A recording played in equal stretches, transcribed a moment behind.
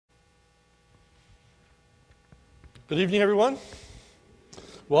Good evening, everyone.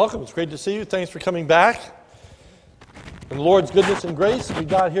 Welcome. It's great to see you. Thanks for coming back. In the Lord's goodness and grace, we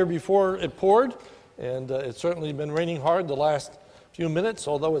got here before it poured, and it's certainly been raining hard the last few minutes,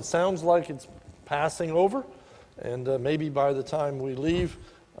 although it sounds like it's passing over, and maybe by the time we leave,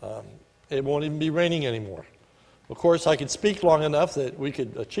 it won't even be raining anymore. Of course, I could speak long enough that we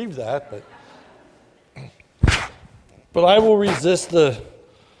could achieve that, but I will resist the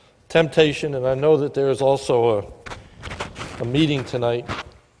temptation, and I know that there is also a meeting tonight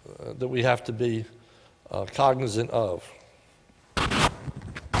that we have to be cognizant of.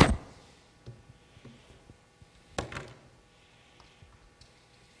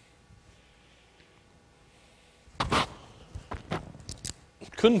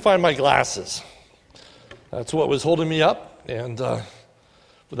 Couldn't find my glasses. That's what was holding me up, and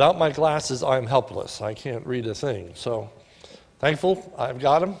without my glasses, I'm helpless. I can't read a thing. So, thankful I've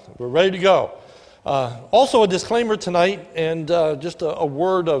got them. We're ready to go. Also, a disclaimer tonight, and just a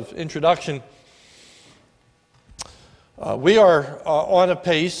word of introduction. We are on a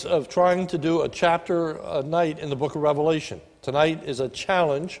pace of trying to do a chapter a night in the book of Revelation. Tonight is a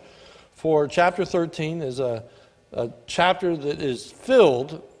challenge for chapter 13, is a chapter that is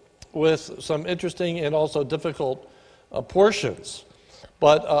filled with some interesting and also difficult portions.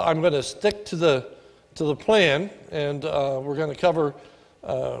 But I'm going to stick to the plan, and we're going to cover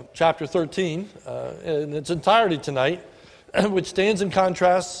chapter 13 in its entirety tonight, which stands in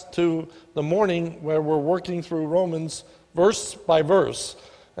contrast to the morning where we're working through Romans verse by verse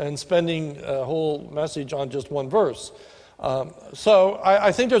and spending a whole message on just one verse. So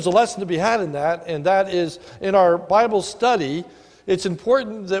I think there's a lesson to be had in that, and that is in our Bible study, it's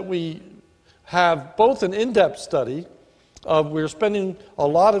important that we have both an in-depth study. We're spending a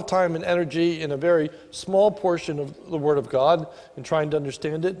lot of time and energy in a very small portion of the Word of God and trying to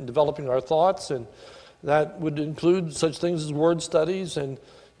understand it and developing our thoughts, and that would include such things as word studies, and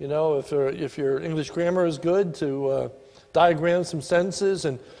if your English grammar is good, to diagram some sentences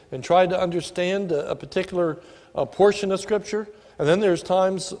and try to understand a particular portion of Scripture. And then there's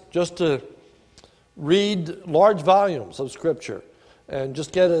times just to read large volumes of Scripture and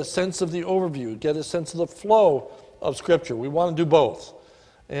just get a sense of the overview, get a sense of the flow of Scripture. We want to do both.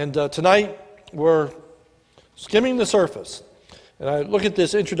 And tonight, we're skimming the surface. And I look at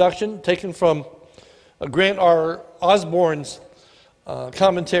this introduction taken from Grant R. Osborne's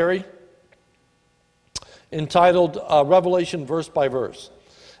commentary entitled Revelation Verse by Verse.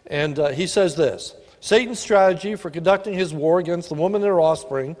 And he says this: Satan's strategy for conducting his war against the woman and her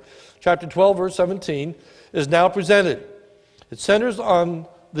offspring, chapter 12, verse 17, is now presented. It centers on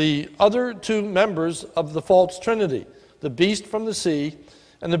the other two members of the false trinity, the beast from the sea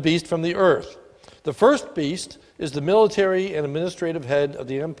and the beast from the earth. The first beast is the military and administrative head of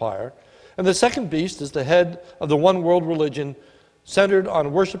the empire, and the second beast is the head of the one world religion centered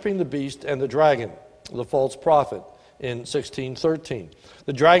on worshiping the beast and the dragon, the false prophet, in 16:13.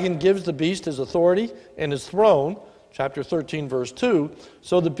 The dragon gives the beast his authority and his throne, chapter 13, verse 2,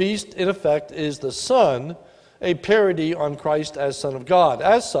 so the beast, in effect, is the son, a parody on Christ as Son of God.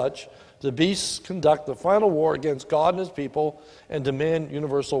 As such, the beasts conduct the final war against God and his people and demand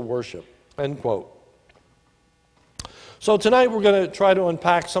universal worship. End quote. So tonight we're going to try to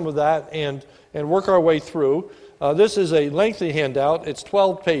unpack some of that and work our way through. This is a lengthy handout. It's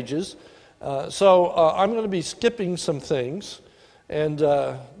 12 pages. So I'm going to be skipping some things, and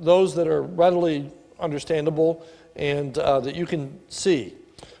those that are readily understandable and that you can see.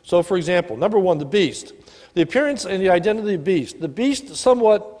 So, for example, number one, the beast. The appearance and the identity of the beast. The beast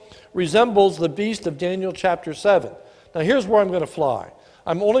somewhat resembles the beast of Daniel chapter 7. Now here's where I'm going to fly.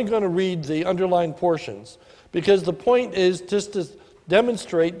 I'm only going to read the underlined portions because the point is just to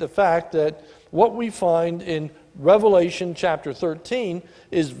demonstrate the fact that what we find in Revelation chapter 13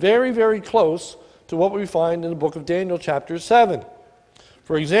 is very, very close to what we find in the book of Daniel chapter 7.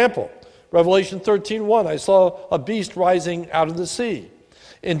 For example, Revelation 13:1, I saw a beast rising out of the sea.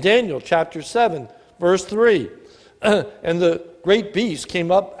 In Daniel chapter 7, verse 3, and the great beast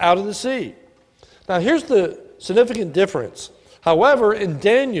came up out of the sea. Now here's the significant difference. However, in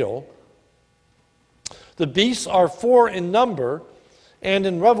Daniel, the beasts are 4 in number, and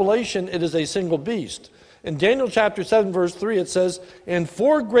in Revelation it is a single beast. In Daniel chapter 7, verse 3, it says, and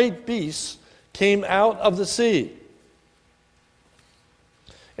 4 great beasts came out of the sea.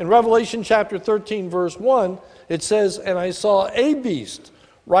 In Revelation chapter 13, verse 1, it says, and I saw a beast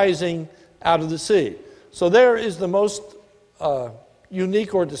rising out of the sea. So there is the most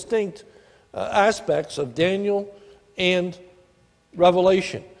unique or distinct aspects of Daniel and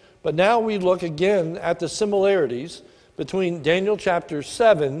Revelation. But now we look again at the similarities between Daniel chapter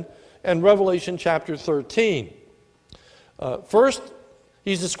 7 and Revelation chapter 13. First,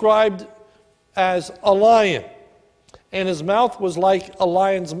 he's described as a lion, and his mouth was like a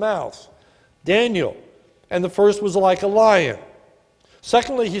lion's mouth. Daniel, and the first was like a lion.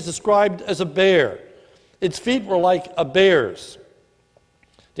 Secondly, he's described as a bear. Its feet were like a bear's.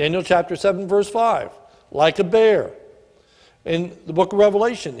 Daniel chapter 7, verse 5, like a bear. In the book of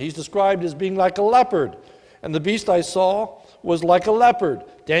Revelation, he's described as being like a leopard, and the beast I saw was like a leopard.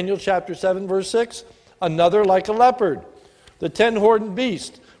 Daniel chapter 7, verse 6, another like a leopard. The 10-horned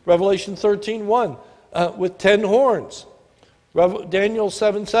beast, Revelation 13:1, with 10 horns. Daniel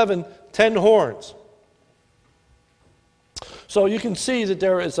 7:7, 10 horns. So you can see that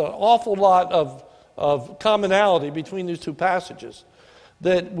there is an awful lot of commonality between these two passages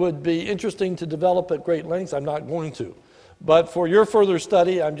that would be interesting to develop at great length. I'm not going to. But for your further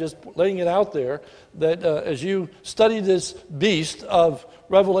study, I'm just laying it out there that as you study this beast of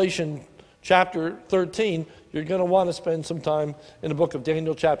Revelation chapter 13, you're going to want to spend some time in the book of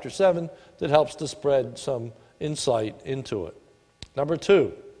Daniel chapter 7 that helps to spread some insight into it. Number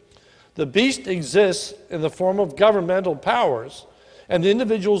 2, the beast exists in the form of governmental powers and the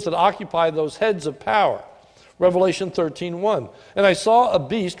individuals that occupy those heads of power. Revelation 13:1. And I saw a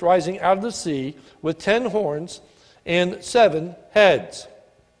beast rising out of the sea with 10 horns and 7 heads.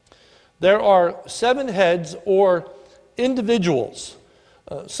 There are 7 heads or individuals.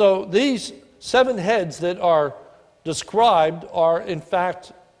 So these 7 heads that are described are in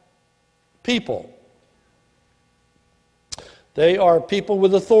fact people. They are people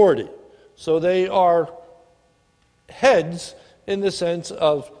with authority. So they are heads in the sense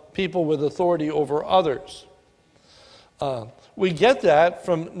of people with authority over others. We get that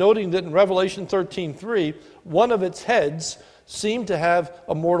from noting that in Revelation 13:3, one of its heads seemed to have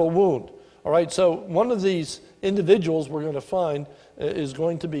a mortal wound. All right, so one of these individuals we're going to find is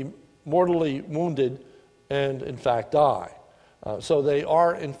going to be mortally wounded and in fact die. So they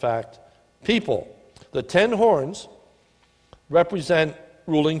are in fact people. The 10 horns represent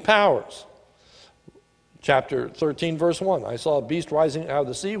ruling powers. Chapter 13, verse 1, I saw a beast rising out of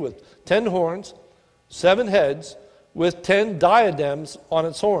the sea with 10 horns, 7 heads, with 10 diadems on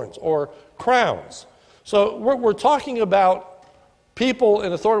its horns, or crowns. So we're talking about people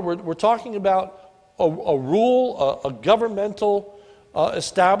in authority. We're talking about a rule, a governmental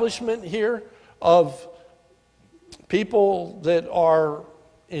establishment here of people that are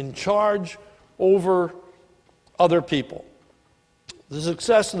in charge over other people. The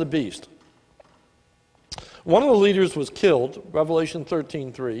success of the beast. One of the leaders was killed, Revelation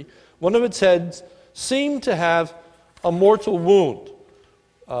 13:3. One of its heads seemed to have a mortal wound.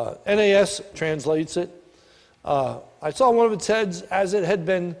 NAS translates it. I saw one of its heads as it had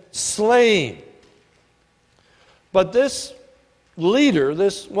been slain. But this leader,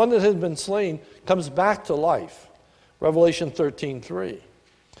 this one that had been slain, comes back to life. Revelation 13:3.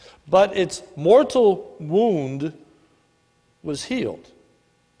 But its mortal wound was healed.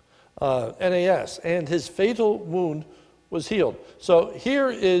 NAS, and his fatal wound was healed. So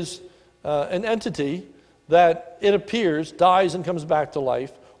here is an entity that it appears dies and comes back to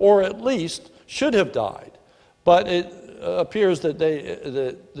life, or at least should have died. But it appears that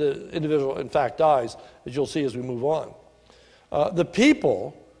the individual in fact dies, as you'll see as we move on. The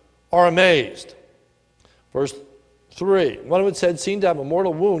people are amazed. Verse 3, one of its heads seemed to have a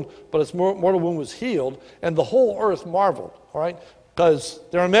mortal wound, but its mortal wound was healed, and the whole earth marveled, all right? Because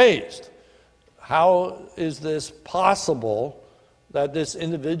they're amazed. How is this possible that this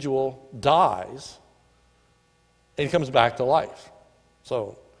individual dies and comes back to life?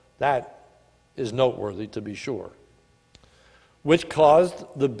 So that is noteworthy to be sure. Which caused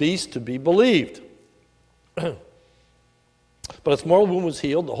the beast to be believed. But its mortal wound was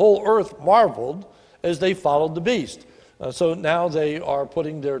healed. The whole earth marveled as they followed the beast. So now they are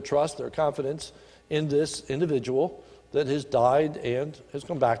putting their trust, their confidence in this individual that has died and has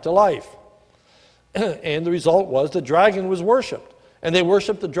come back to life. And the result was the dragon was worshipped. And they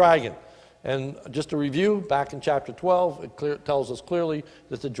worshiped the dragon. And just to review, back in chapter 12, it tells us clearly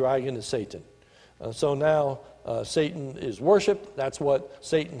that the dragon is Satan. So now Satan is worshipped. That's what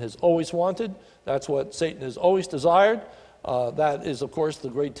Satan has always wanted. That's what Satan has always desired. That is, of course, the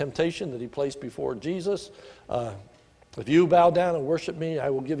great temptation that he placed before Jesus. If you bow down and worship me, I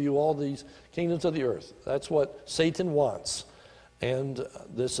will give you all these kingdoms of the earth. That's what Satan wants. And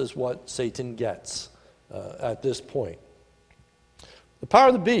this is what Satan gets at this point. The power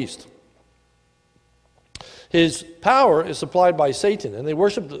of the beast. His power is supplied by Satan, and they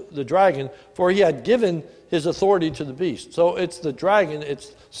worship the dragon, for he had given his authority to the beast. So it's the dragon,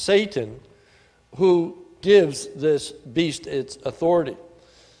 it's Satan, who gives this beast its authority.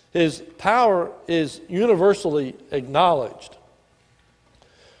 His power is universally acknowledged.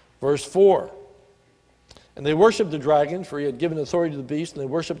 Verse 4, and they worshiped the dragon, for he had given authority to the beast, and they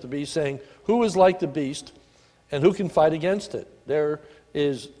worshiped the beast, saying, who is like the beast, and who can fight against it? There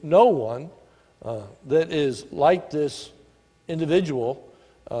is no one that is like this individual.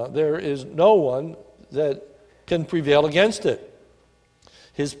 There is no one that can prevail against it.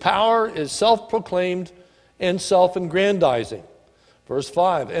 His power is self-proclaimed and self-aggrandizing. Verse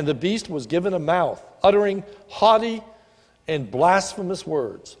 5, and the beast was given a mouth, uttering haughty and blasphemous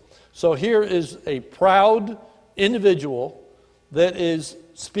words. So here is a proud individual that is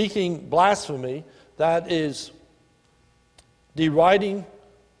speaking blasphemy, that is deriding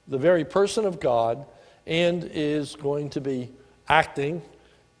the very person of God, and is going to be acting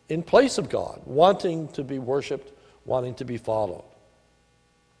in place of God, wanting to be worshiped, wanting to be followed.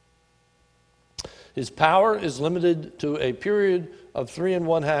 His power is limited to a period of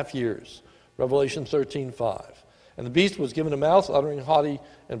 3.5 years. Revelation 13:5. And the beast was given a mouth uttering haughty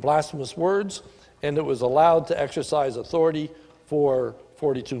and blasphemous words, and it was allowed to exercise authority for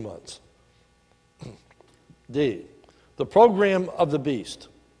 42 months. D. The program of the beast.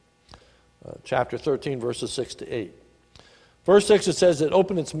 Chapter 13, verses 6 to 8. Verse 6, it says, it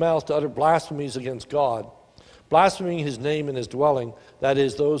opened its mouth to utter blasphemies against God, blaspheming his name and his dwelling, that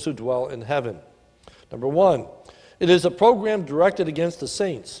is, those who dwell in heaven. Number 1, it is a program directed against the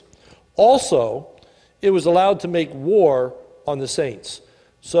saints. Also, it was allowed to make war on the saints.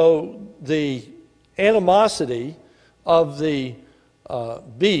 So the animosity of the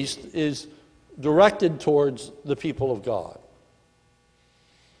beast is directed towards the people of God.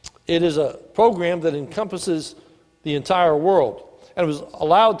 It is a program that encompasses the entire world, and it was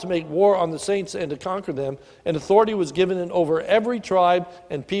allowed to make war on the saints and to conquer them, and authority was given in over every tribe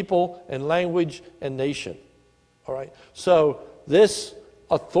and people and language and nation. All right? So this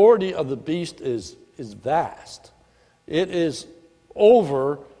authority of the beast is vast. It is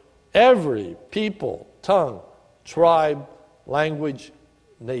over every people, tongue, tribe, language,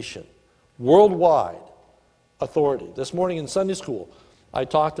 nation. Worldwide authority. This morning in Sunday school, I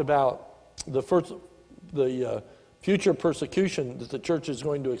talked about the future persecution that the church is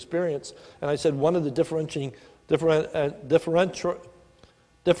going to experience, and I said one of the differentiating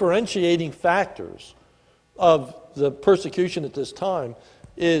factors of the persecution at this time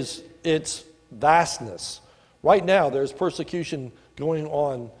is its vastness. Right now, there's persecution going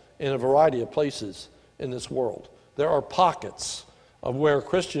on in a variety of places in this world. There are pockets of where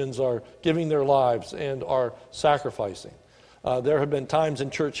Christians are giving their lives and are sacrificing. There have been times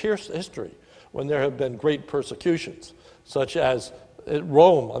in church history when there have been great persecutions, such as at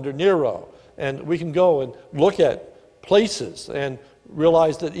Rome under Nero. And we can go and look at places and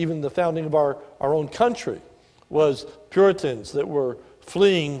realize that even the founding of our own country was Puritans that were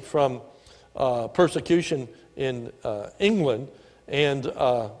fleeing from persecution in England and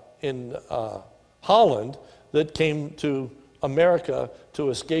in Holland that came to America to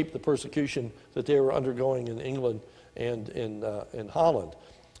escape the persecution that they were undergoing in England and in Holland.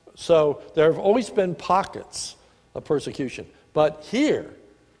 So there have always been pockets of persecution. But here,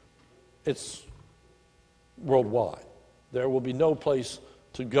 it's worldwide. There will be no place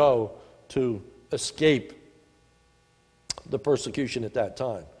to go to escape the persecution at that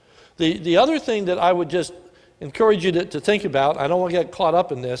time. The other thing that I would just encourage you to think about, I don't want to get caught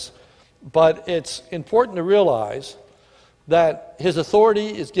up in this, but it's important to realize that his authority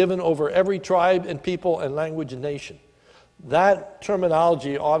is given over every tribe and people and language and nation. That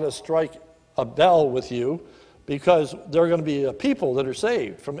terminology ought to strike a bell with you, because there are going to be a people that are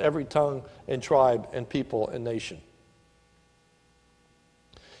saved from every tongue and tribe and people and nation.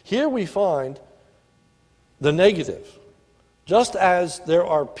 Here we find the negative. Just as there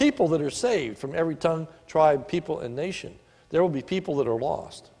are people that are saved from every tongue, tribe, people, and nation, there will be people that are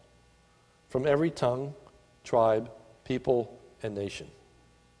lost from every tongue, tribe, people, and nation.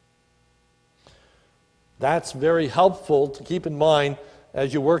 That's very helpful to keep in mind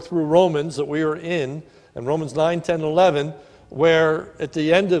as you work through Romans that we are in Romans 9, 10, 11, where at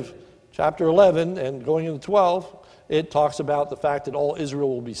the end of chapter 11 and going into 12, it talks about the fact that all Israel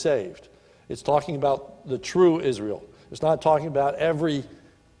will be saved. It's talking about the true Israel. It's not talking about every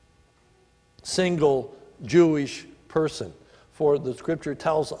single Jewish person. For the scripture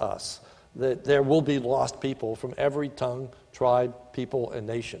tells us that there will be lost people from every tongue, tribe, people, and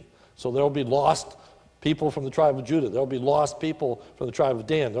nation. So there will be lost people from the tribe of Judah. There will be lost people from the tribe of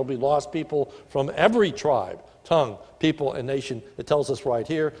Dan. There will be lost people from every tribe, tongue, people, and nation. It tells us right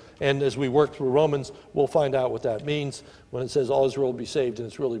here. And as we work through Romans, we'll find out what that means when it says all Israel will be saved, and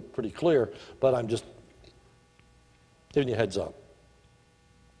it's really pretty clear. But I'm just giving you a heads up.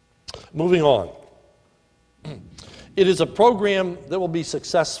 Moving on. It is a program that will be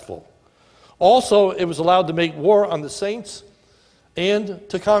successful. Also, it was allowed to make war on the saints and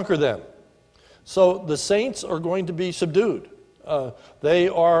to conquer them. So the saints are going to be subdued. They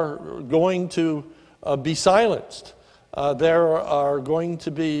are going to be silenced. They are going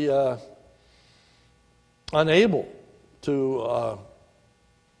to be unable to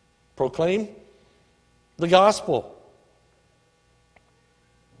proclaim the gospel.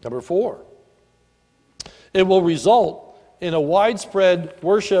 Number 4, it will result in a widespread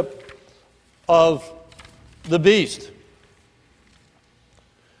worship of the beast.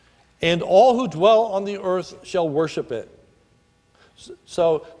 And all who dwell on the earth shall worship it.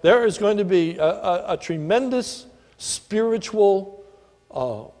 So there is going to be a tremendous spiritual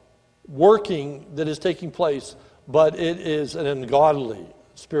working that is taking place, but it is an ungodly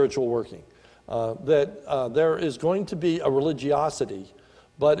spiritual working. There is going to be a religiosity,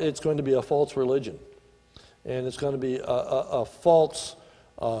 but it's going to be a false religion. And it's going to be a false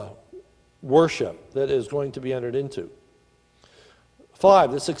worship that is going to be entered into.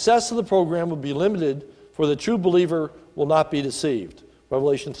 5, the success of the program will be limited, for the true believer will not be deceived.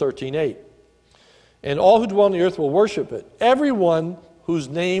 Revelation 13:8. And all who dwell on the earth will worship it. Everyone whose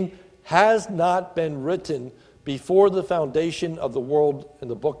name has not been written before the foundation of the world in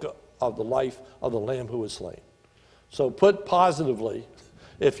the book of the life of the Lamb who was slain. So put positively,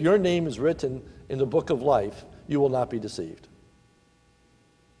 if your name is written in the book of life, you will not be deceived.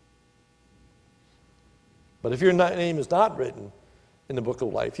 But if your name is not written in the book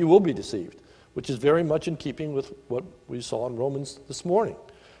of life, you will be deceived, which is very much in keeping with what we saw in Romans this morning.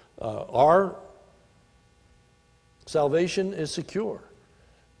 Our salvation is secure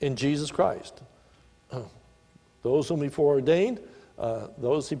in Jesus Christ. Those whom he foreordained,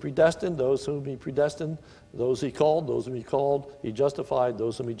 those he predestined, those whom he predestined, those he called, those whom he called, he justified,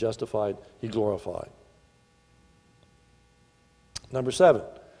 those whom he justified, he glorified. Number 7,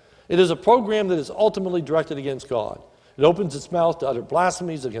 it is a program that is ultimately directed against God. It opens its mouth to utter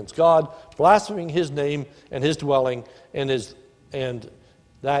blasphemies against God, blaspheming his name and his dwelling, and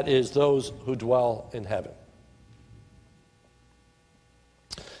that is those who dwell in heaven.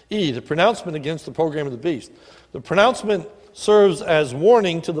 E, the pronouncement against the program of the beast. The pronouncement serves as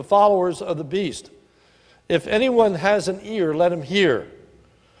warning to the followers of the beast. If anyone has an ear, let him hear.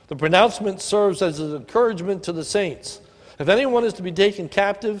 The pronouncement serves as an encouragement to the saints. If anyone is to be taken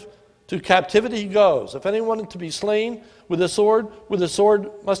captive, to captivity he goes. If anyone is to be slain with a sword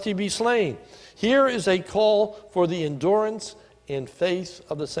must he be slain. Here is a call for the endurance and faith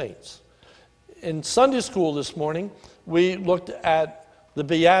of the saints. In Sunday school this morning, we looked at the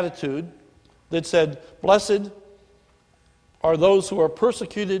Beatitude that said, "Blessed are those who are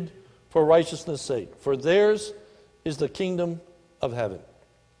persecuted for righteousness' sake, for theirs is the kingdom of heaven."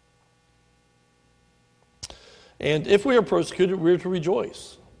 And if we are persecuted, we are to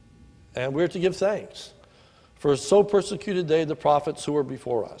rejoice. And we're to give thanks. For so persecuted they the prophets who were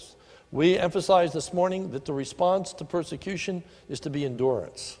before us. We emphasized this morning that the response to persecution is to be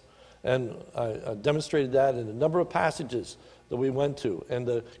endurance. And I demonstrated that in a number of passages that we went to. And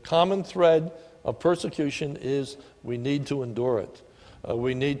the common thread of persecution is we need to endure it.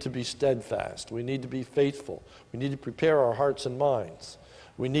 We need to be steadfast. We need to be faithful. We need to prepare our hearts and minds.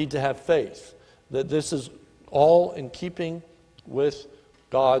 We need to have faith that this is all in keeping with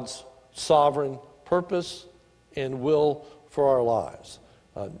God's sovereign purpose and will for our lives.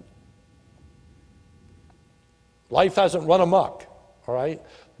 Life hasn't run amok, all right?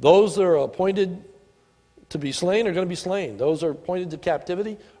 Those that are appointed to be slain are going to be slain. Those that are appointed to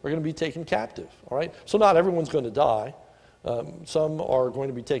captivity are going to be taken captive, all right? So not everyone's going to die. Some are going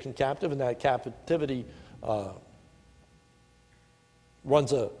to be taken captive, and that captivity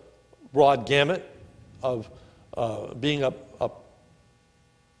runs a broad gamut of being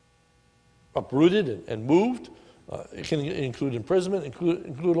uprooted and moved. It can include imprisonment,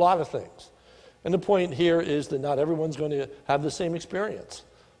 include a lot of things. And the point here is that not everyone's going to have the same experience,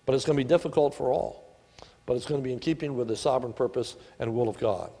 but it's going to be difficult for all. But it's going to be in keeping with the sovereign purpose and will of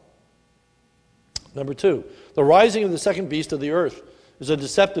God. Number 2, the rising of the second beast of the earth is a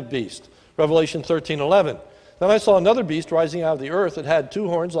deceptive beast. Revelation 13:11. Then I saw another beast rising out of the earth. It had 2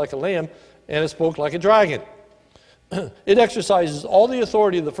 horns like a lamb, and it spoke like a dragon. It exercises all the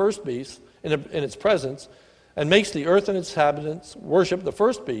authority of the first beast in its presence, and makes the earth and its inhabitants worship the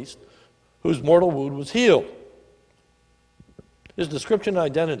first beast, whose mortal wound was healed. His description and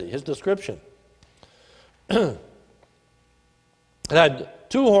identity. His description. It had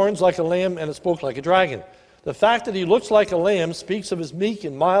 2 horns like a lamb, and it spoke like a dragon. The fact that he looks like a lamb speaks of his meek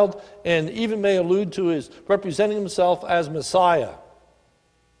and mild, and even may allude to his representing himself as Messiah.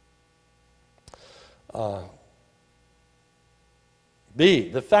 B,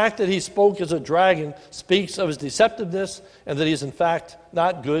 the fact that he spoke as a dragon speaks of his deceptiveness and that he is in fact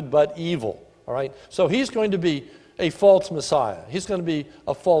not good but evil. All right? So he's going to be a false Messiah. He's going to be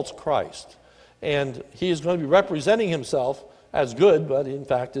a false Christ. And he is going to be representing himself as good, but in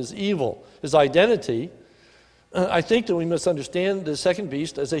fact is evil. His identity, I think that we must understand the second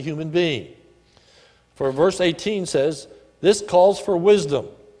beast as a human being. For verse 18 says, this calls for wisdom,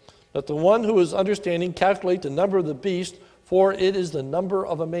 that the one who is understanding calculate the number of the beast, for it is the number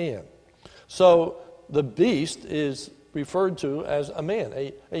of a man. So the beast is referred to as a man,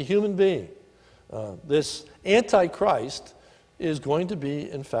 a human being. This Antichrist is going to be,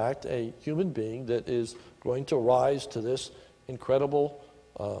 in fact, a human being that is going to rise to this incredible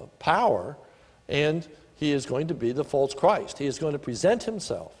power, and he is going to be the false Christ. He is going to present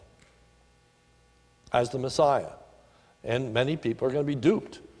himself as the Messiah. And many people are going to be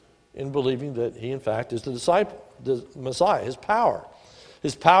duped in believing that he, in fact, is the Messiah, his power.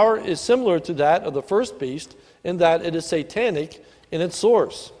 His power is similar to that of the first beast in that it is satanic in its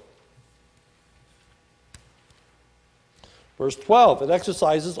source. Verse 12, it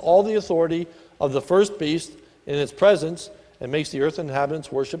exercises all the authority of the first beast in its presence and makes the earth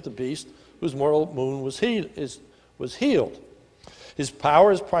inhabitants worship the beast whose mortal wound was healed. His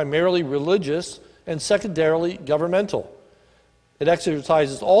power is primarily religious and secondarily governmental. It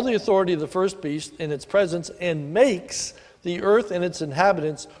exercises all the authority of the first beast in its presence and makes the earth and its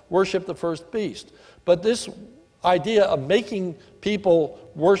inhabitants worship the first beast. But this idea of making people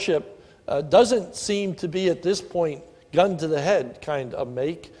worship doesn't seem to be at this point gun to the head kind of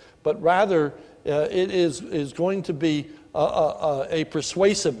make, but rather it is going to be a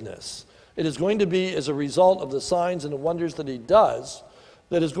persuasiveness. It is going to be as a result of the signs and the wonders that he does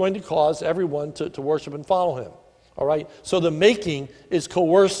that is going to cause everyone to worship and follow him. All right? So the making is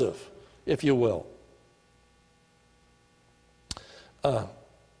coercive, if you will.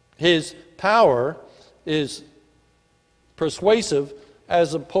 His power is persuasive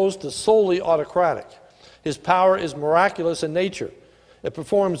as opposed to solely autocratic. His power is miraculous in nature. It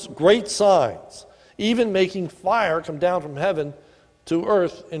performs great signs, even making fire come down from heaven to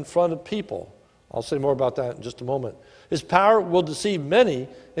earth in front of people. I'll say more about that in just a moment. His power will deceive many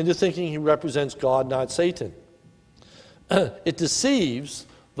into thinking he represents God, not Satan. It deceives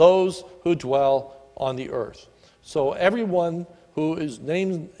those who dwell on the earth. So everyone whose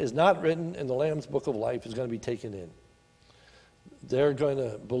name is not written in the Lamb's Book of Life is going to be taken in. They're going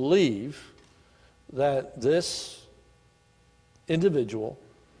to believe that this individual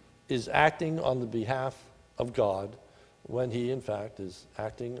is acting on the behalf of God when he, in fact, is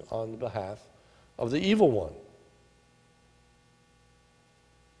acting on the behalf of the evil one.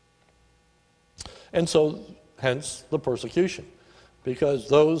 And so, hence, the persecution. Because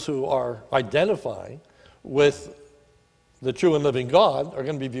those who are identifying with the true and living God are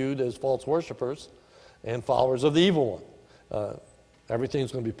going to be viewed as false worshipers and followers of the evil one.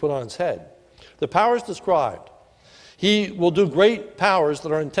 Everything's going to be put on its head. The powers described. He will do great powers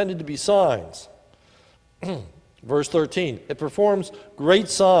that are intended to be signs. Verse 13, it performs great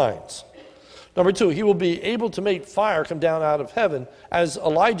signs. Number 2, he will be able to make fire come down out of heaven as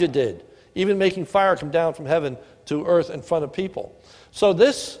Elijah did, even making fire come down from heaven to earth in front of people. So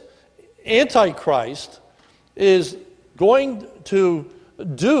this Antichrist is going to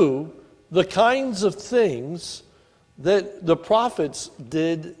do the kinds of things that the prophets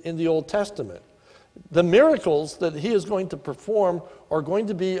did in the Old Testament. The miracles that he is going to perform are going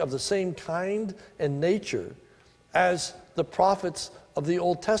to be of the same kind and nature as the prophets of the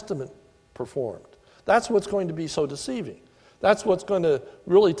Old Testament performed. That's what's going to be so deceiving. That's what's going to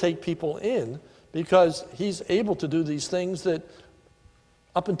really take people in, because he's able to do these things that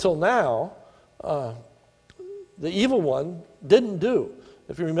up until now the evil one didn't do.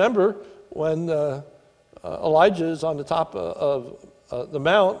 If you remember when Elijah is on the top of the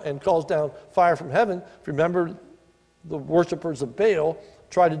mount and calls down fire from heaven, if you remember, the worshipers of Baal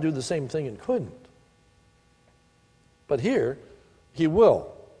tried to do the same thing and couldn't. But here, he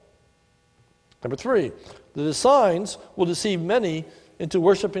will. Number 3, the signs will deceive many into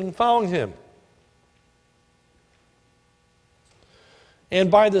worshiping and following him.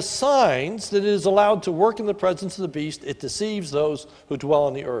 And by the signs that it is allowed to work in the presence of the beast, it deceives those who dwell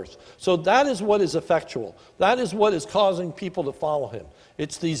on the earth. So that is what is effectual. That is what is causing people to follow him.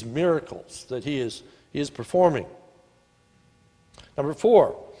 It's these miracles that he is performing. Number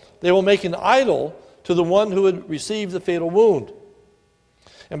 4, they will make an idol to the one who had received the fatal wound.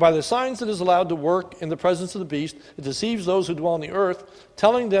 And by the signs that is allowed to work in the presence of the beast, it deceives those who dwell on the earth,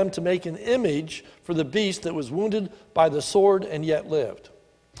 telling them to make an image for the beast that was wounded by the sword and yet lived.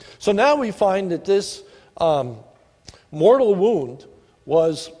 So now we find that this mortal wound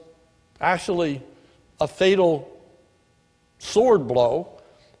was actually a fatal sword blow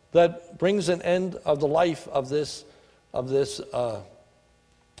that brings an end of the life of this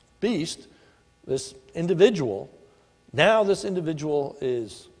beast, this individual. Now this individual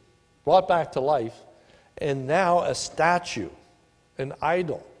is brought back to life, and now a statue, an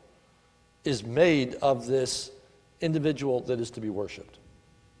idol, is made of this individual that is to be worshipped.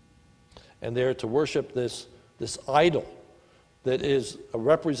 And they're to worship this idol that is a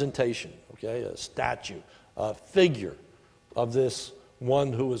representation, okay, a statue, a figure of this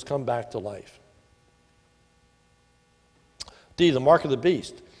one who has come back to life. D, the mark of the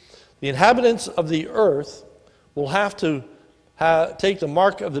beast. The inhabitants of the earth will have to take the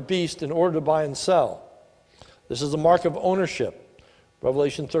mark of the beast in order to buy and sell. This is the mark of ownership,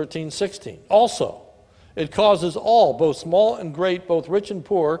 Revelation 13:16. Also, it causes all, both small and great, both rich and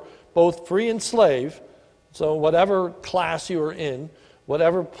poor, both free and slave, so whatever class you are in,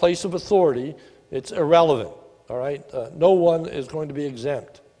 whatever place of authority, it's irrelevant. All right? No one is going to be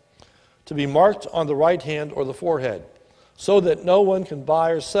exempt. To be marked on the right hand or the forehead, so that no one can buy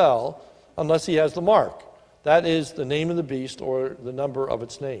or sell unless he has the mark. That is the name of the beast or the number of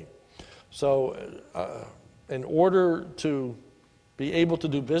its name. So in order to be able to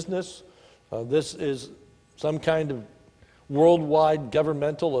do business, this is some kind of worldwide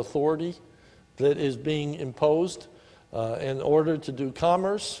governmental authority that is being imposed in order to do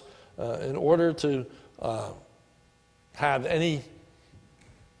commerce, in order to have any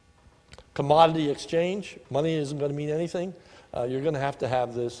commodity exchange. Money isn't going to mean anything. You're going to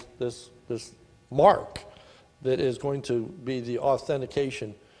have this mark that is going to be the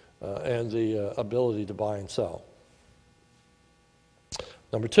authentication and the ability to buy and sell.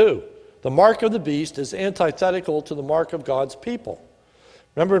 Number 2, the mark of the beast is antithetical to the mark of God's people.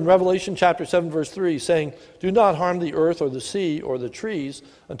 Remember in Revelation chapter 7, verse 3, saying, "Do not harm the earth or the sea or the trees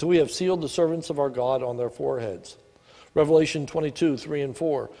until we have sealed the servants of our God on their foreheads." Revelation 22, 3 and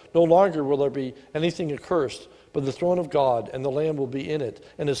 4, "No longer will there be anything accursed, but the throne of God and the Lamb will be in it,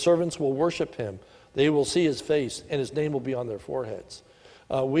 and his servants will worship him. They will see his face, and his name will be on their foreheads."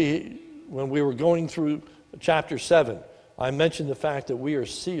 When we were going through chapter 7, I mentioned the fact that we are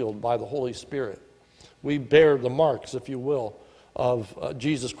sealed by the Holy Spirit. We bear the marks, if you will, of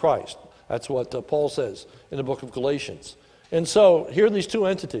Jesus Christ. That's what Paul says in the book of Galatians. And so here are these two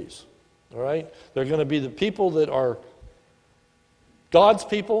entities, all right? They're going to be the people that are God's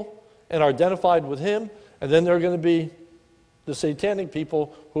people and are identified with him, and then they're going to be the satanic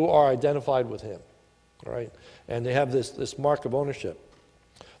people who are identified with him, all right? And they have this mark of ownership.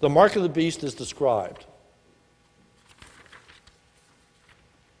 The mark of the beast is described.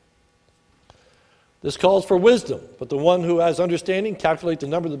 This calls for wisdom, but the one who has understanding calculate the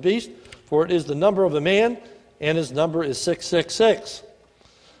number of the beast, for it is the number of a man, and his number is 666.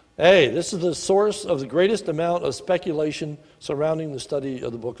 Hey, this is the source of the greatest amount of speculation surrounding the study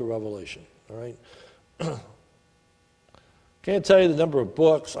of the book of Revelation. All right? Can't tell you the number of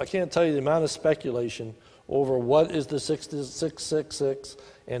books. I can't tell you the amount of speculation over what is the 666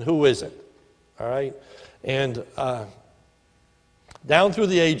 and who is it. All right? And down through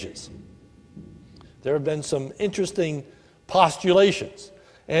the ages, there have been some interesting postulations.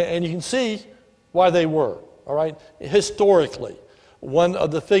 And you can see why they were. All right? Historically, one of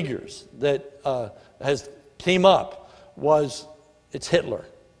the figures that has came up was it's Hitler.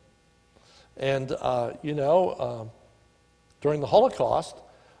 And, during the Holocaust,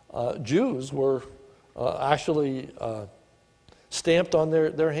 Jews were actually stamped on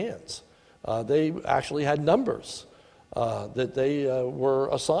their hands. They actually had numbers that they were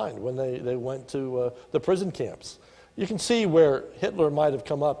assigned when they went to the prison camps. You can see where Hitler might have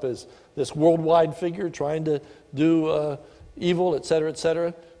come up as this worldwide figure trying to do evil, et cetera, et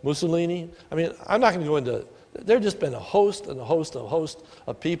cetera. Mussolini. I mean, I'm not going to go into... There have just been a host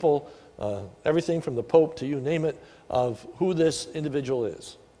of people, everything from the Pope to you name it, of who this individual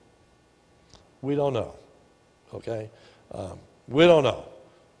is. We don't know. Okay? We don't know.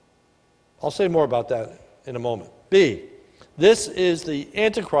 I'll say more about that in a moment. B, this is the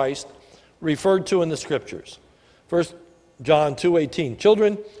Antichrist referred to in the Scriptures. 1 John 2:18,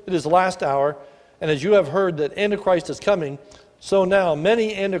 "Children, it is the last hour, and as you have heard that Antichrist is coming, so now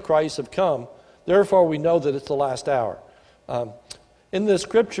many Antichrists have come. Therefore we know that it's the last hour." In the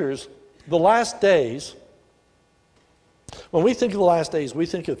Scriptures, the last days, when we think of the last days, we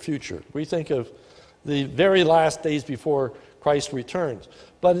think of future. We think of the very last days before Christ returns.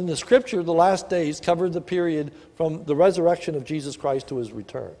 But in the Scripture, the last days cover the period from the resurrection of Jesus Christ to his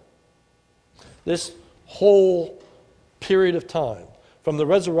return. This whole period of time from the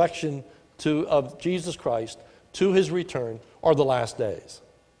resurrection of Jesus Christ to his return are the last days.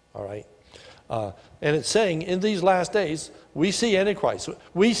 All right? And it's saying in these last days, we see Antichrist.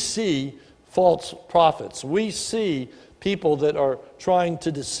 We see false prophets. We see people that are trying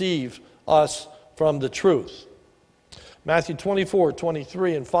to deceive us from the truth. Matthew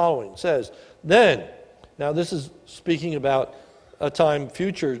 24:23 and following says, then, now this is speaking about a time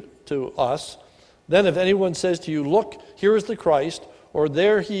future to us, then if anyone says to you, look, here is the Christ, or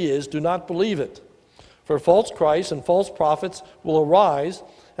there he is, do not believe it. For false Christs and false prophets will arise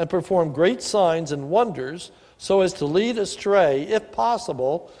and perform great signs and wonders so as to lead astray, if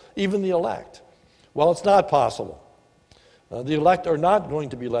possible, even the elect. Well, it's not possible. The elect are not going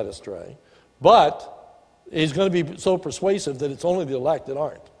to be led astray, but he's going to be so persuasive that it's only the elect that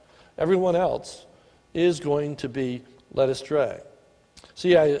aren't. Everyone else is going to be led astray.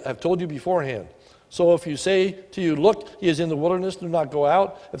 See, I've told you beforehand. So if you say to you, look, he is in the wilderness, do not go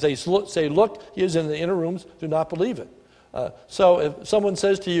out. If they say, look, he is in the inner rooms, do not believe it. So if someone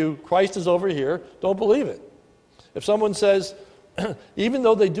says to you, Christ is over here, don't believe it. If someone says, even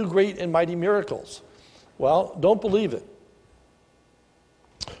though they do great and mighty miracles, well, don't believe it.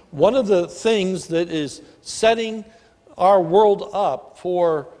 One of the things that is setting our world up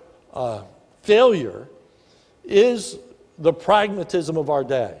for failure is the pragmatism of our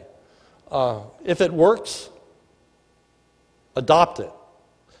day. If it works, adopt it.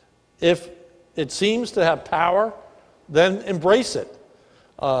 If it seems to have power, then embrace it.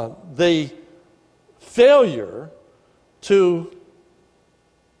 The failure to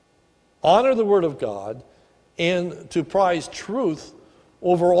honor the Word of God and to prize truth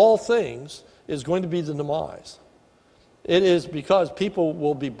over all things is going to be the demise. It is because people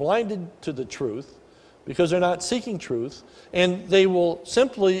will be blinded to the truth because they're not seeking truth, and they will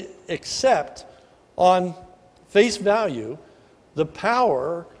simply accept on face value the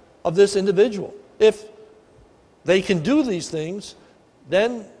power of this individual. If they can do these things,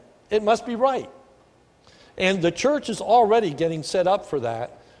 then it must be right. And the church is already getting set up for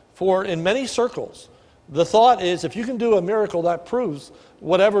that. For in many circles, the thought is if you can do a miracle, that proves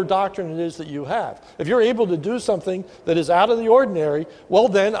whatever doctrine it is that you have. If you're able to do something that is out of the ordinary, well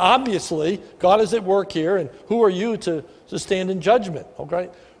then, obviously, God is at work here, and who are you to stand in judgment? Okay?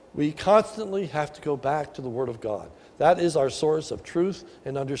 We constantly have to go back to the Word of God. That is our source of truth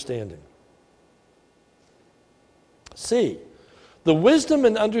and understanding. C, the wisdom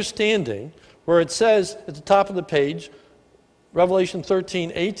and understanding, where it says at the top of the page, Revelation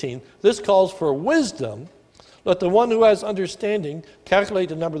 13:18, this calls for wisdom. Let the one who has understanding calculate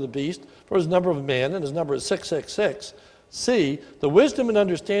the number of the beast, for his number of man, and his number is 666. C, the wisdom and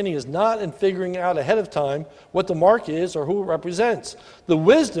understanding is not in figuring out ahead of time what the mark is or who it represents. The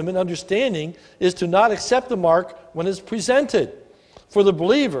wisdom and understanding is to not accept the mark when it's presented. For the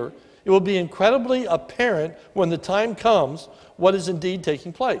believer, it will be incredibly apparent when the time comes what is indeed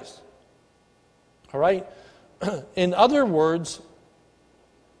taking place. All right? In other words,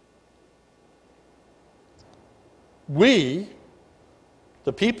 we,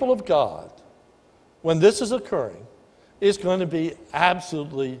 the people of God, when this is occurring, is going to be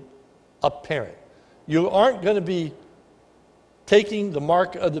absolutely apparent. You aren't going to be taking the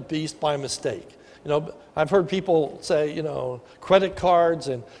mark of the beast by mistake. You know, I've heard people say, you know, credit cards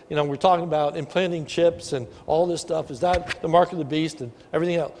and, you know, we're talking about implanting chips and all this stuff. Is that the mark of the beast and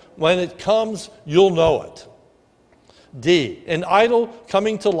everything else? When it comes, you'll know it. D, an idol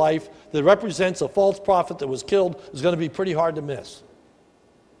coming to life that represents a false prophet that was killed is going to be pretty hard to miss.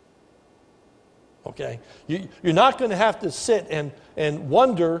 Okay? You're not going to have to sit and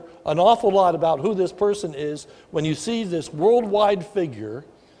wonder an awful lot about who this person is when you see this worldwide figure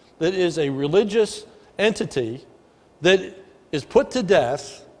that is a religious entity that is put to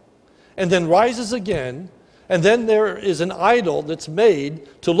death and then rises again, and then there is an idol that's made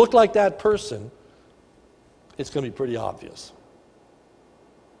to look like that person. It's going to be pretty obvious.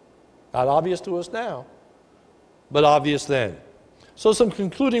 Not obvious to us now, but obvious then. So some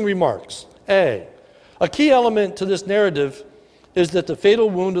concluding remarks. A key element to this narrative is that the fatal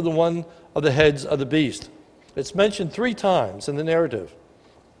wound of the one of the heads of the beast. It's mentioned 3 times in the narrative.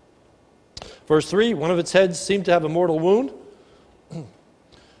 Verse 3, one of its heads seemed to have a mortal wound.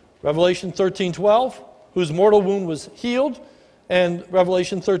 Revelation 13:12, whose mortal wound was healed. And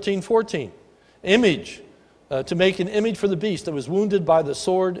Revelation 13:14, image, to make an image for the beast that was wounded by the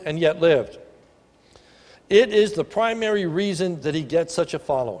sword and yet lived. It is the primary reason that he gets such a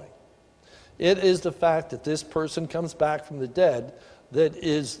following. It is the fact that this person comes back from the dead that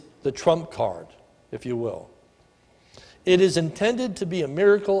is the trump card, if you will. It is intended to be a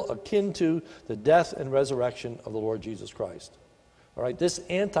miracle akin to the death and resurrection of the Lord Jesus Christ. All right, this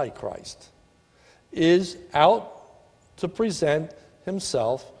Antichrist is out to present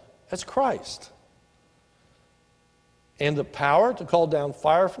himself as Christ. And the power to call down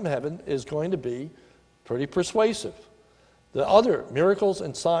fire from heaven is going to be pretty persuasive. The other miracles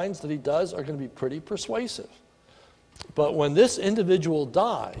and signs that he does are going to be pretty persuasive. But when this individual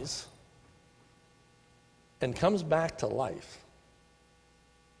dies and comes back to life,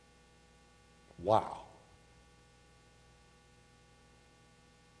 wow.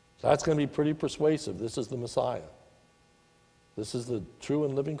 So that's going to be pretty persuasive. This is the Messiah. This is the true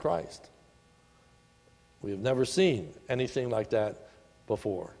and living Christ. We have never seen anything like that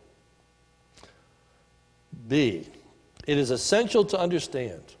before. B, it is essential to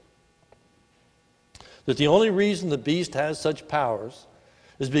understand that the only reason the beast has such powers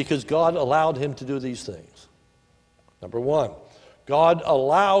is because God allowed him to do these things. Number one, God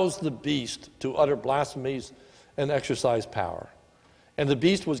allows the beast to utter blasphemies and exercise power. And the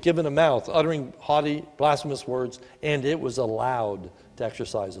beast was given a mouth, uttering haughty, blasphemous words, and it was allowed to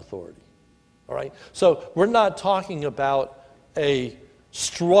exercise authority. All right? So we're not talking about a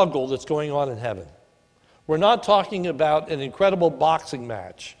struggle that's going on in heaven. We're not talking about an incredible boxing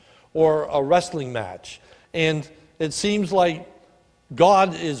match or a wrestling match. And it seems like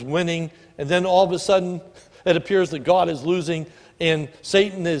God is winning, and then all of a sudden it appears that God is losing, and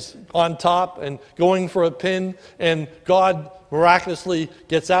Satan is on top and going for a pin, and God miraculously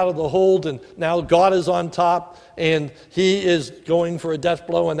gets out of the hold, and now God is on top, and he is going for a death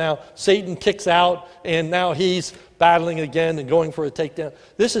blow, and now Satan kicks out, and now he's battling again and going for a takedown.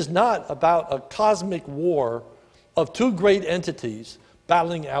 This is not about a cosmic war of two great entities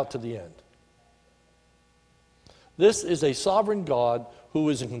battling out to the end. This is a sovereign God who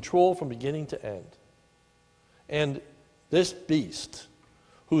is in control from beginning to end. And this beast,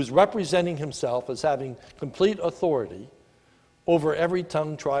 who is representing himself as having complete authority over every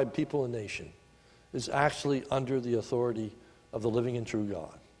tongue, tribe, people, and nation, is actually under the authority of the living and true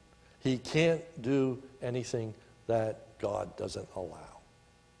God. He can't do anything that God doesn't allow.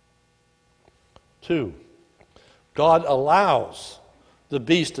 2, God allows the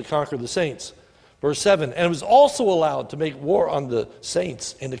beast to conquer the saints. Verse 7, and it was also allowed to make war on the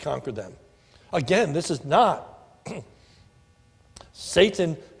saints and to conquer them. Again, this is not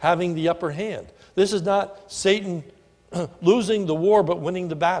Satan having the upper hand. This is not Satan losing the war but winning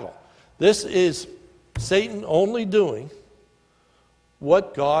the battle. This is Satan only doing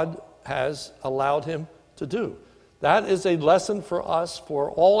what God has allowed him to do. That is a lesson for us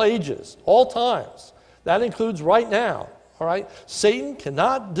for all ages, all times. That includes right now. All right? Satan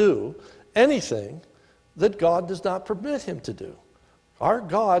cannot do anything that God does not permit him to do. Our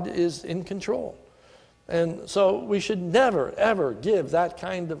God is in control. And so we should never, ever give that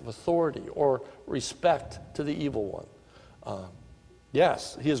kind of authority or respect to the evil one.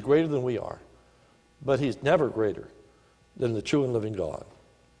 Yes, he is greater than we are, but he's never greater than the true and living God.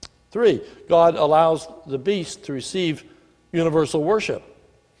 3, God allows the beast to receive universal worship.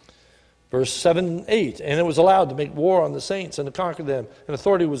 Verse 7 and 8, and it was allowed to make war on the saints and to conquer them, and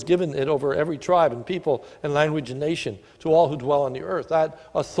authority was given it over every tribe and people and language and nation to all who dwell on the earth. That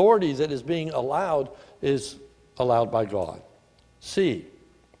authority that is being allowed is allowed by God. C,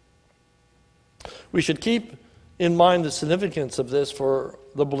 we should keep in mind the significance of this for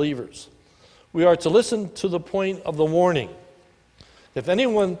the believers. We are to listen to the point of the warning. If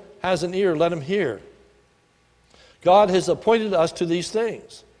anyone has an ear, let him hear. God has appointed us to these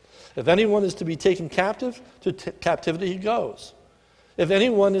things. If anyone is to be taken captive, to captivity he goes. If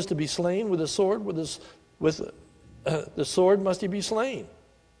anyone is to be slain with a sword, with the sword must he be slain.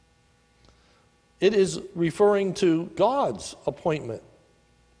 It is referring to God's appointment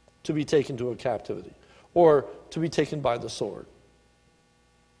to be taken to a captivity or to be taken by the sword.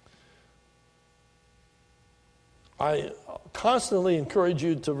 I constantly encourage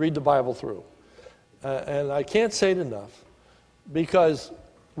you to read the Bible through. And I can't say it enough, because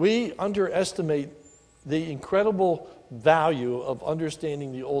we underestimate the incredible value of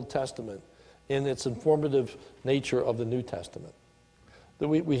understanding the Old Testament in its informative nature of the New Testament. That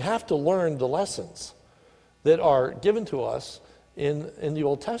we have to learn the lessons that are given to us in the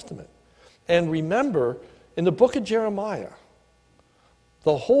Old Testament. And remember, in the book of Jeremiah,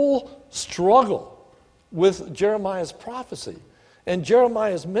 the whole struggle with Jeremiah's prophecy and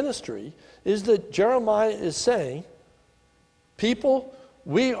Jeremiah's ministry is that Jeremiah is saying, people,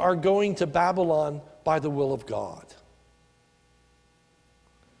 we are going to Babylon by the will of God.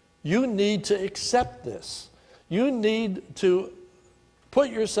 You need to accept this. You need to put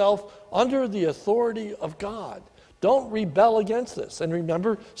yourself under the authority of God. Don't rebel against this. And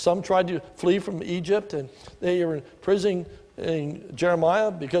remember, some tried to flee from Egypt, and they are in in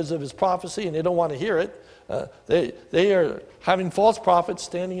Jeremiah because of his prophecy, and they don't want to hear it. They are having false prophets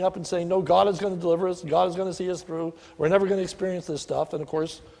standing up and saying, no, God is going to deliver us. God is going to see us through. We're never going to experience this stuff. And, of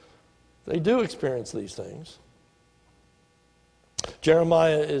course, they do experience these things.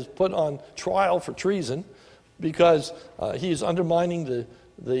 Jeremiah is put on trial for treason because he's undermining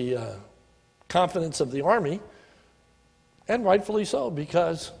the confidence of the army, and rightfully so,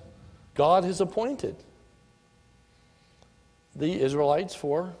 because God has appointed the Israelites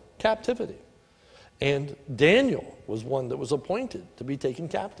for captivity. And Daniel was one that was appointed to be taken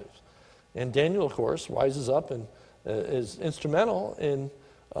captive. And Daniel, of course, rises up and is instrumental in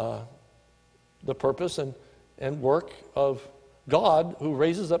the purpose and work of God, who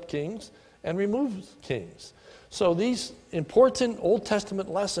raises up kings and removes kings. So these important Old Testament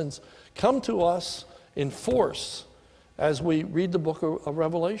lessons come to us in force as we read the book of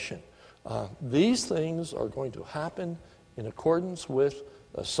Revelation. These things are going to happen in accordance with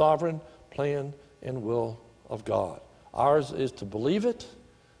the sovereign plan and will of God. Ours is to believe it,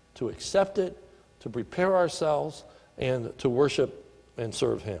 to accept it, to prepare ourselves, and to worship and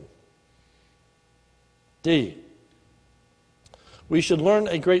serve Him. D, we should learn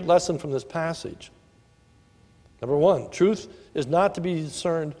a great lesson from this passage. Number one, truth is not to be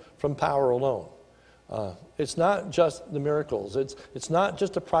discerned from power alone. It's not just the miracles. It's not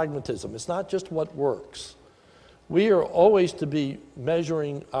just a pragmatism. It's not just what works. We are always to be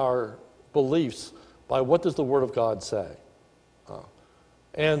measuring our beliefs by what does the Word of God say.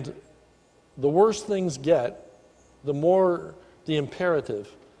 And the worse things get, the more the imperative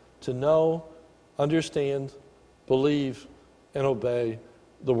to know, understand, believe, and obey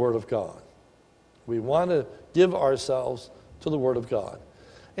the Word of God. We want to give ourselves to the Word of God.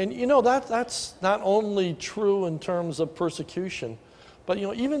 And that's not only true in terms of persecution, but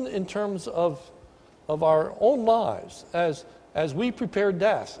even in terms of our own lives, as we prepare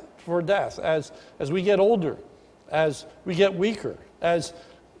for death, as we get older, as we get weaker, as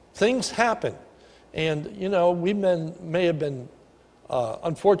things happen. And we may have been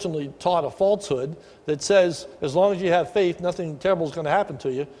unfortunately taught a falsehood that says as long as you have faith, nothing terrible is going to happen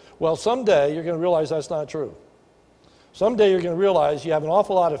to you. Well, someday you're going to realize that's not true. Someday you're going to realize you have an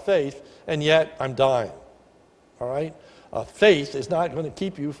awful lot of faith, and yet I'm dying. All right? Faith is not going to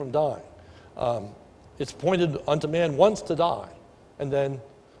keep you from dying. It's appointed unto man once to die, and then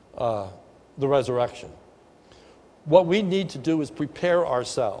the resurrection. What we need to do is prepare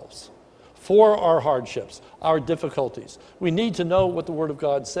ourselves for our hardships, our difficulties. We need to know what the Word of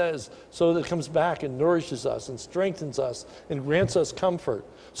God says so that it comes back and nourishes us and strengthens us and grants us comfort.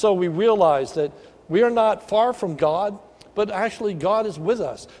 So we realize that we are not far from God, but actually God is with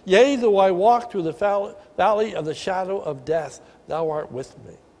us. Yea, though I walk through the valley of the shadow of death, thou art with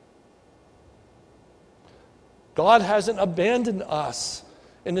me. God hasn't abandoned us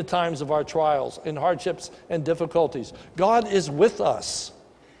in the times of our trials, in hardships and difficulties. God is with us.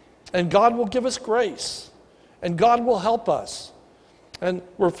 And God will give us grace. And God will help us. And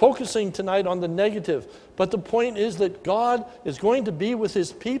we're focusing tonight on the negative. But the point is that God is going to be with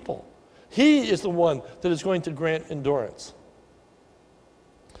His people. He is the one that is going to grant endurance.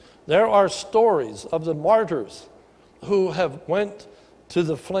 There are stories of the martyrs who have went to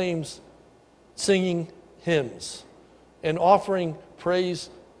the flames singing hymns and offering praise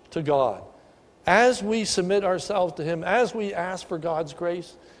to God. As we submit ourselves to Him, as we ask for God's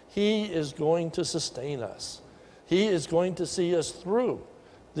grace, He is going to sustain us. He is going to see us through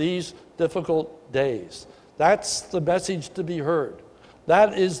these difficult days. That's the message to be heard.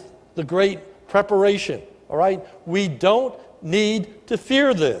 That is the great preparation, all right? We don't need to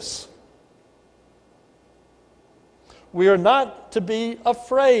fear this. We are not to be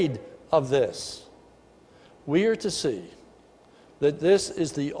afraid of this. We are to see that this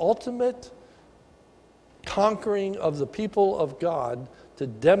is the ultimate conquering of the people of God to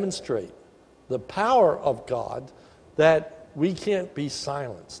demonstrate the power of God, that we can't be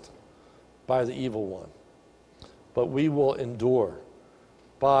silenced by the evil one, but we will endure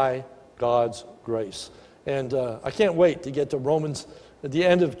by God's grace. And I can't wait to get to Romans at the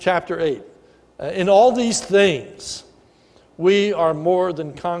end of chapter 8. In all these things, we are more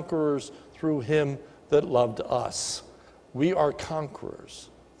than conquerors through Him that loved us. We are conquerors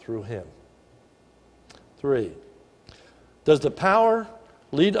through Him. 3, does the power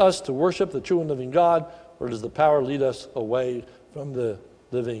lead us to worship the true and living God, or does the power lead us away from the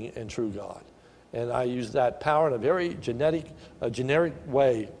living and true God? And I use that power in a very generic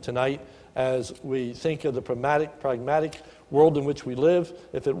way tonight as we think of the pragmatic world in which we live.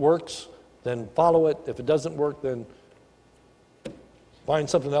 If it works, then follow it. If it doesn't work, then find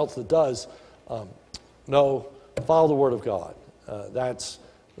something else that does. No, follow the Word of God. That's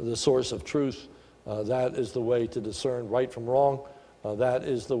the source of truth. That is the way to discern right from wrong. That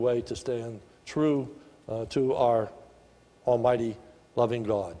is the way to stand true to our almighty, loving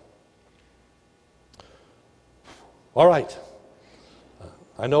God. All right.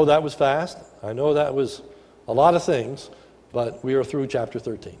 I know that was fast. I know that was a lot of things, but we are through chapter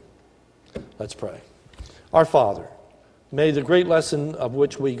 13. Let's pray. Our Father, may the great lesson of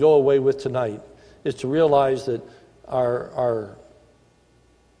which we go away with tonight is to realize that our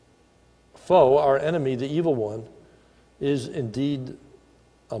foe, our enemy, the evil one, is indeed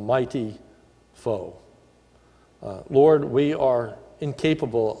a mighty foe. Lord, we are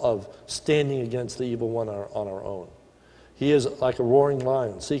incapable of standing against the evil one on our own. He is like a roaring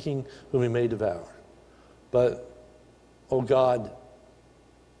lion, seeking whom he may devour. But, oh God,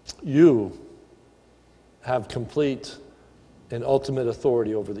 you have complete and ultimate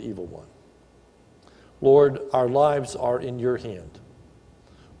authority over the evil one. Lord, our lives are in your hand.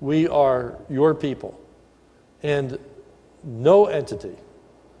 We are your people, and no entity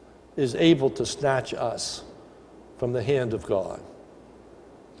is able to snatch us from the hand of God.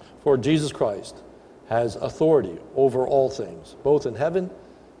 For Jesus Christ has authority over all things, both in heaven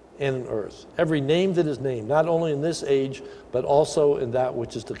and in earth. Every name that is named, not only in this age, but also in that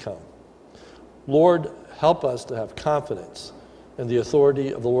which is to come. Lord, help us to have confidence in the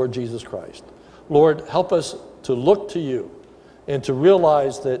authority of the Lord Jesus Christ. Lord, help us to look to you and to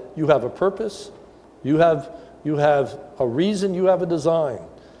realize that you have a purpose, you have a reason, you have a design.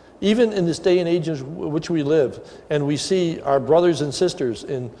 Even in this day and age in which we live, and we see our brothers and sisters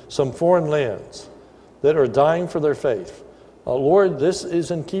in some foreign lands that are dying for their faith. Lord, this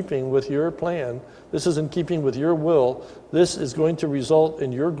is in keeping with your plan. This is in keeping with your will. This is going to result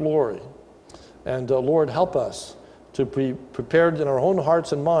in your glory. And Lord, help us to be prepared in our own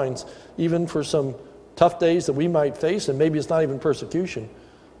hearts and minds, even for some tough days that we might face, and maybe it's not even persecution,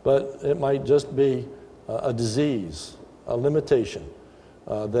 but it might just be a disease, a limitation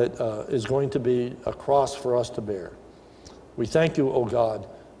that is going to be a cross for us to bear. We thank you, O God,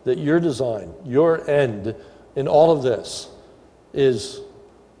 that your design, your end in all of this is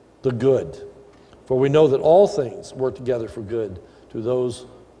the good. For we know that all things work together for good to those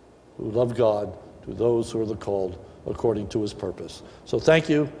who love God, to those who are the called according to his purpose. So thank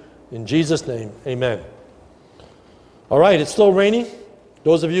you. In Jesus' name, amen. All right, it's still raining.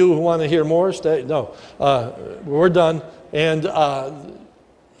 Those of you who want to hear more, stay. No, we're done. And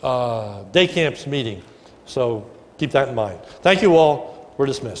day camp's meeting. So keep that in mind. Thank you all. We're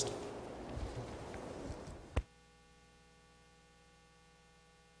dismissed.